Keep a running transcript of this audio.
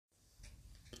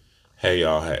Hey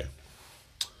y'all, hey.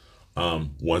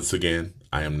 Once again,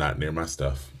 I am not near my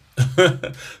stuff.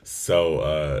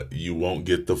 So you won't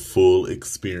get the full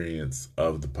experience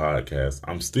of the podcast.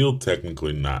 I'm still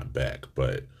technically not back,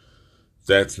 but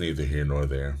that's neither here nor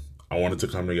there. I wanted to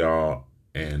come to y'all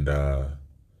and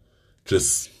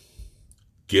just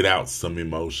get out some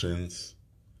emotions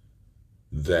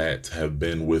that have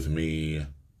been with me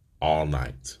all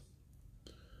night.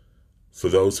 For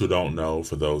those who don't know,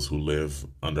 for those who live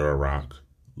under a rock,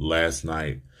 last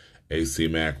night AC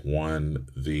Mack won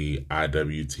the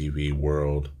IWTV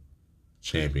World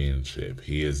Championship.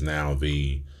 He is now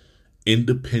the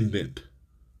Independent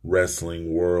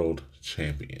Wrestling World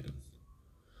Champion.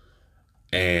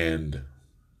 And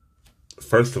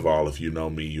first of all, if you know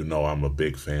me, you know I'm a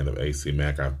big fan of AC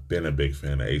Mack. I've been a big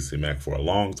fan of AC Mack for a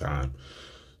long time.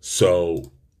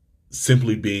 So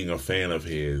simply being a fan of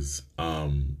his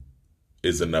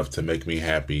is enough to make me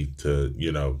happy to,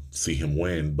 see him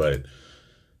win. But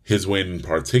his win in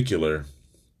particular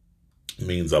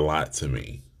means a lot to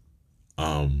me.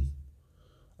 Again,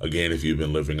 if you've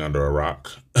been living under a rock,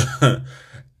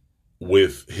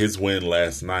 with his win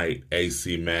last night,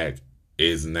 AC Mack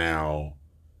is now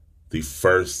the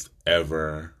first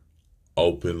ever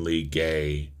openly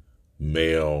gay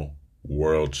male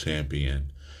world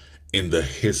champion in the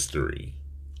history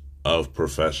of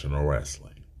professional wrestling.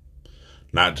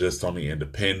 Not just on the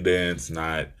independents,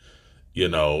 not,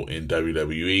 in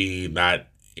WWE,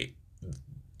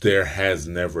 there has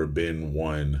never been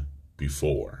one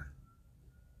before.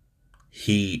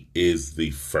 He is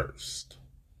the first.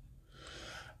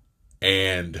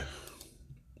 And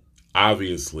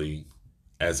obviously,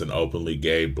 as an openly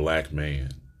gay black man,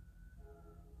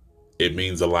 it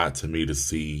means a lot to me to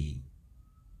see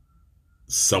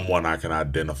someone I can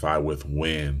identify with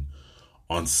win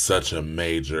on such a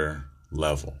major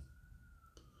level.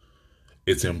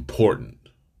 It's important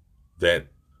that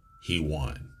he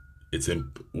won.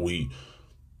 We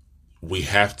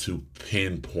have to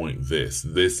pinpoint this.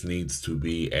 This needs to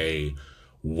be a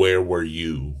where were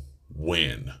you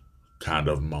when kind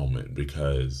of moment,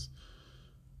 because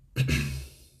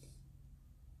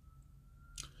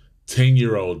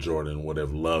 10-year-old Jordan would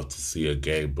have loved to see a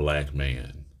gay black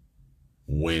man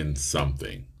win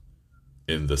something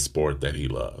in the sport that he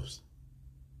loves.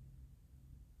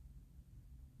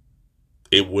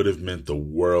 It would have meant the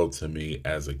world to me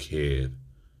as a kid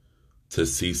to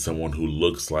see someone who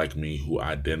looks like me, who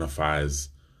identifies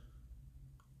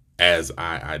as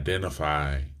I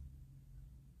identify,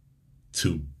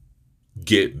 to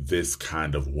get this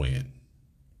kind of win.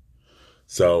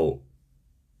 So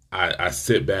I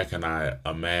sit back and I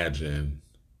imagine,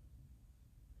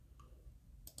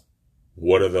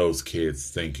 what are those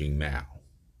kids thinking now?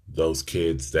 Those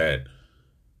kids that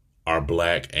are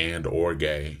black and or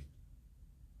gay,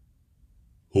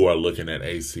 who are looking at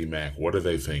AC Mack, what are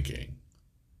they thinking?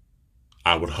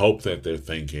 I would hope that they're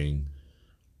thinking,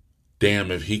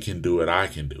 damn, if he can do it, I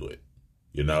can do it.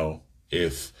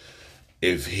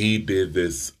 If he did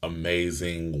this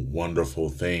amazing, wonderful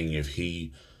thing, if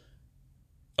he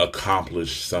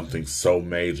accomplished something so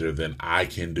major, then I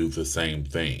can do the same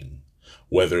thing.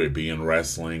 Whether it be in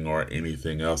wrestling or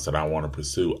anything else that I want to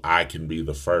pursue, I can be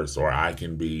the first, or I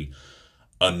can be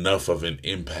enough of an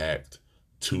impact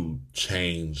to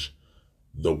change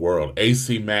the world.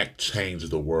 AC Mack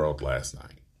changed the world last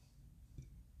night.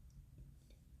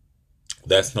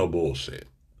 That's no bullshit.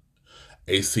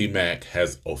 AC Mack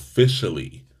has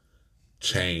officially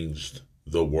changed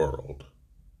the world.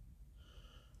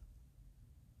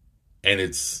 And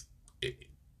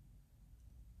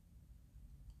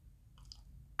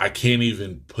I can't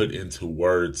even put into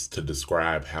words to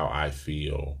describe how I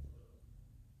feel,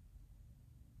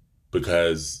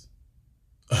 because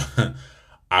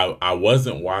I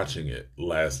wasn't watching it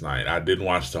last night. I didn't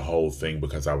watch the whole thing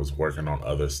because I was working on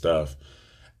other stuff.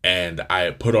 And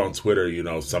I put on Twitter,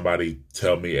 somebody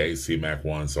tell me AC Mack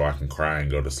won so I can cry and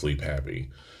go to sleep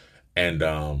happy. And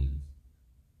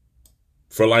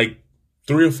for like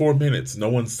 3 or 4 minutes, no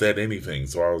one said anything.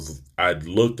 So I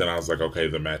looked and I was like, okay,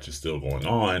 the match is still going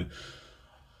on.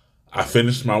 I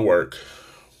finished my work.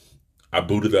 I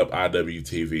booted up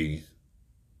IWTV,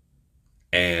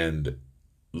 and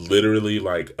literally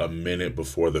like a minute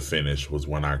before the finish was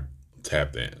when I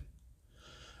tapped in.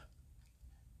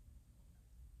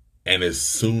 And as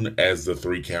soon as the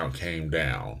 3 count came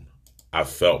down, I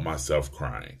felt myself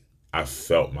crying. I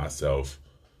felt myself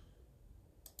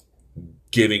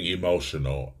getting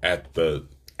emotional at the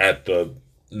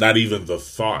not even the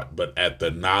thought, but at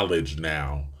the knowledge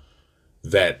now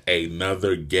that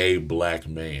another gay black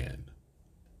man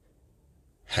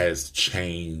has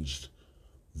changed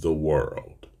the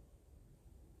world.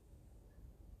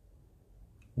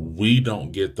 We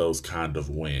don't get those kind of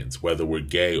wins, whether we're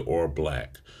gay or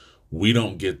black. We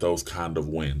don't get those kind of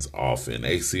wins often.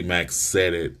 AC Max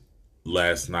said it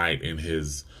last night in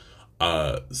his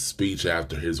speech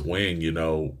after his win. You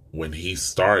know, when he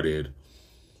started,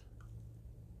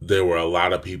 there were a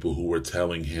lot of people who were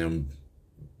telling him,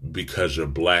 because you're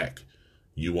black,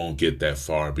 you won't get that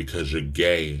far. Because you're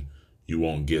gay, you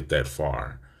won't get that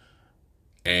far.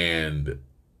 And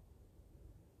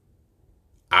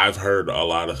I've heard a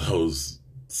lot of those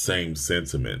same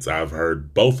sentiments. I've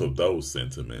heard both of those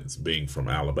sentiments, being from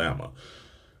Alabama.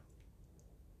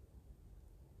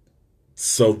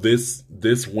 So this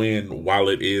win, while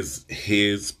it is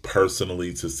his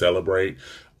personally to celebrate,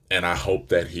 and I hope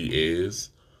that he is,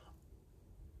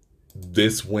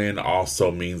 this win also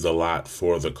means a lot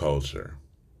for the culture.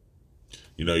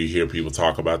 You know, you hear people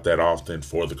talk about that often,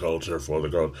 for the culture, for the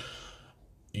culture.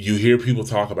 You hear people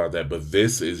talk about that, but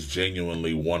this is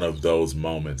genuinely one of those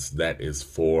moments that is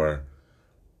for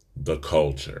the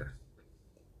culture.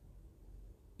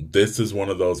 This is one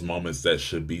of those moments that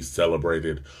should be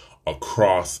celebrated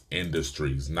across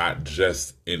industries, not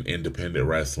just in independent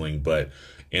wrestling, but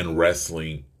in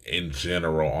wrestling in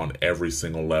general on every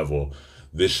single level.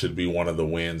 This should be one of the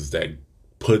wins that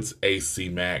puts AC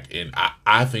Mack in.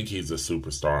 I think he's a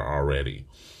superstar already.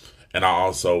 And I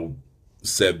also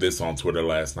said this on Twitter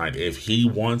last night. If he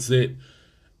wants it,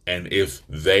 and if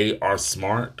they are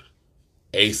smart,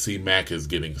 AC Mack is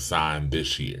getting signed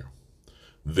this year.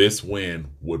 This win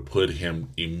would put him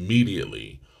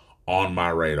immediately on my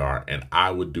radar, and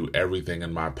I would do everything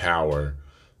in my power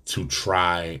to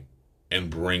try and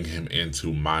bring him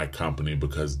into my company,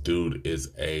 because dude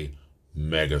is a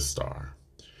megastar.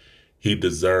 He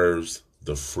deserves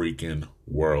the freaking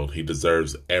world. He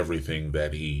deserves everything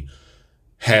that he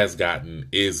has gotten,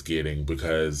 is getting,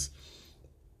 because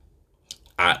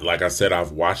like I said,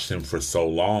 I've watched him for so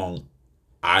long.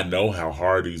 I know how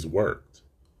hard he's worked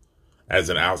as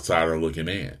an outsider looking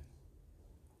in.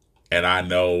 And I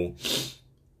know,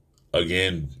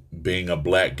 again, being a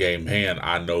black gay man,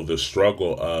 I know the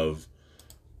struggle of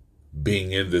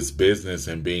being in this business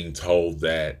and being told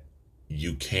that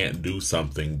you can't do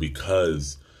something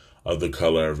because of the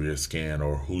color of your skin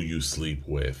or who you sleep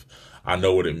with. I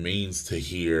know what it means to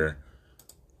hear,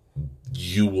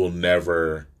 you will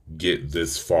never get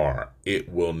this far. It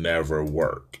will never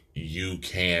work. You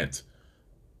can't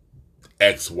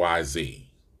XYZ.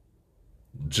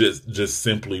 Just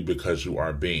simply because you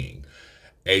are being.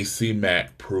 AC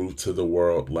Mack proved to the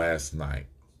world last night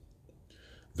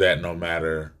that no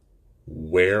matter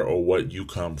where or what you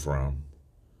come from,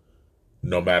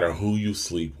 no matter who you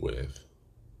sleep with,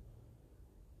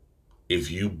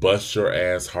 if you bust your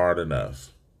ass hard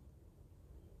enough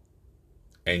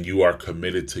and you are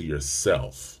committed to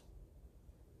yourself,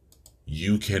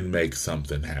 you can make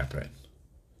something happen.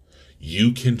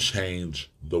 You can change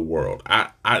the world.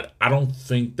 I don't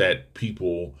think that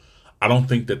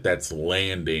that's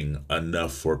landing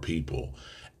enough for people.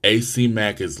 AC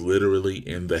Mack is literally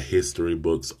in the history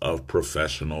books of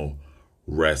professional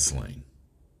wrestling.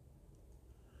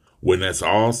 When that's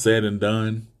all said and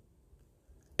done,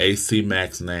 AC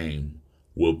Mack's name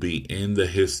will be in the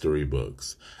history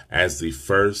books as the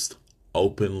first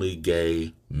openly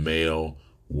gay male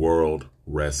world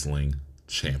wrestling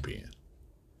champion.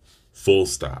 Full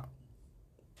stop.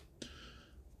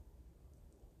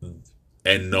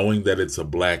 And knowing that it's a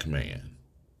black man,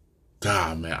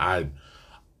 God, man,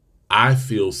 I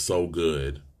feel so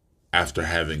good after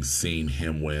having seen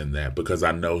him win that, because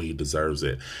I know he deserves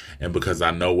it, and because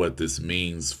I know what this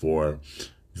means for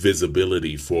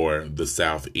visibility for the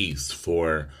Southeast,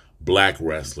 for black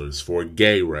wrestlers, for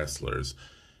gay wrestlers.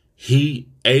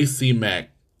 AC Mack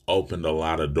opened a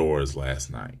lot of doors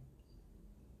last night.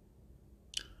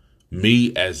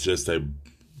 Me, as just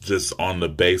on the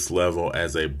base level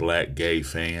as a black gay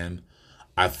fan,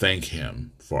 I thank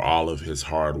him for all of his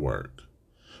hard work,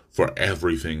 for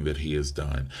everything that he has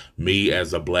done. Me,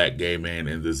 as a black gay man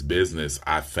in this business,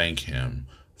 I thank him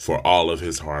for all of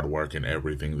his hard work and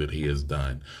everything that he has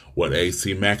done. What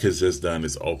AC Mack has just done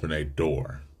is open a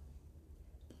door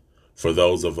for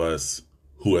those of us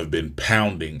who have been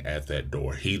pounding at that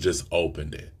door. He just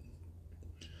opened it.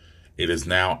 It is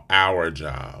now our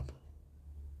job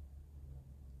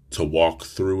to walk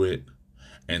through it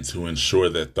and to ensure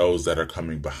that those that are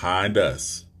coming behind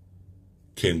us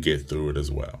can get through it as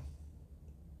well.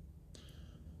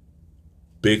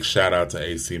 Big shout out to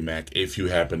AC Mack. If you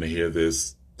happen to hear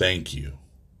this, thank you.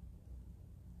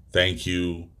 Thank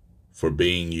you for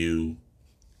being you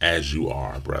as you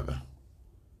are, brother.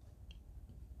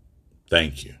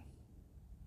 Thank you.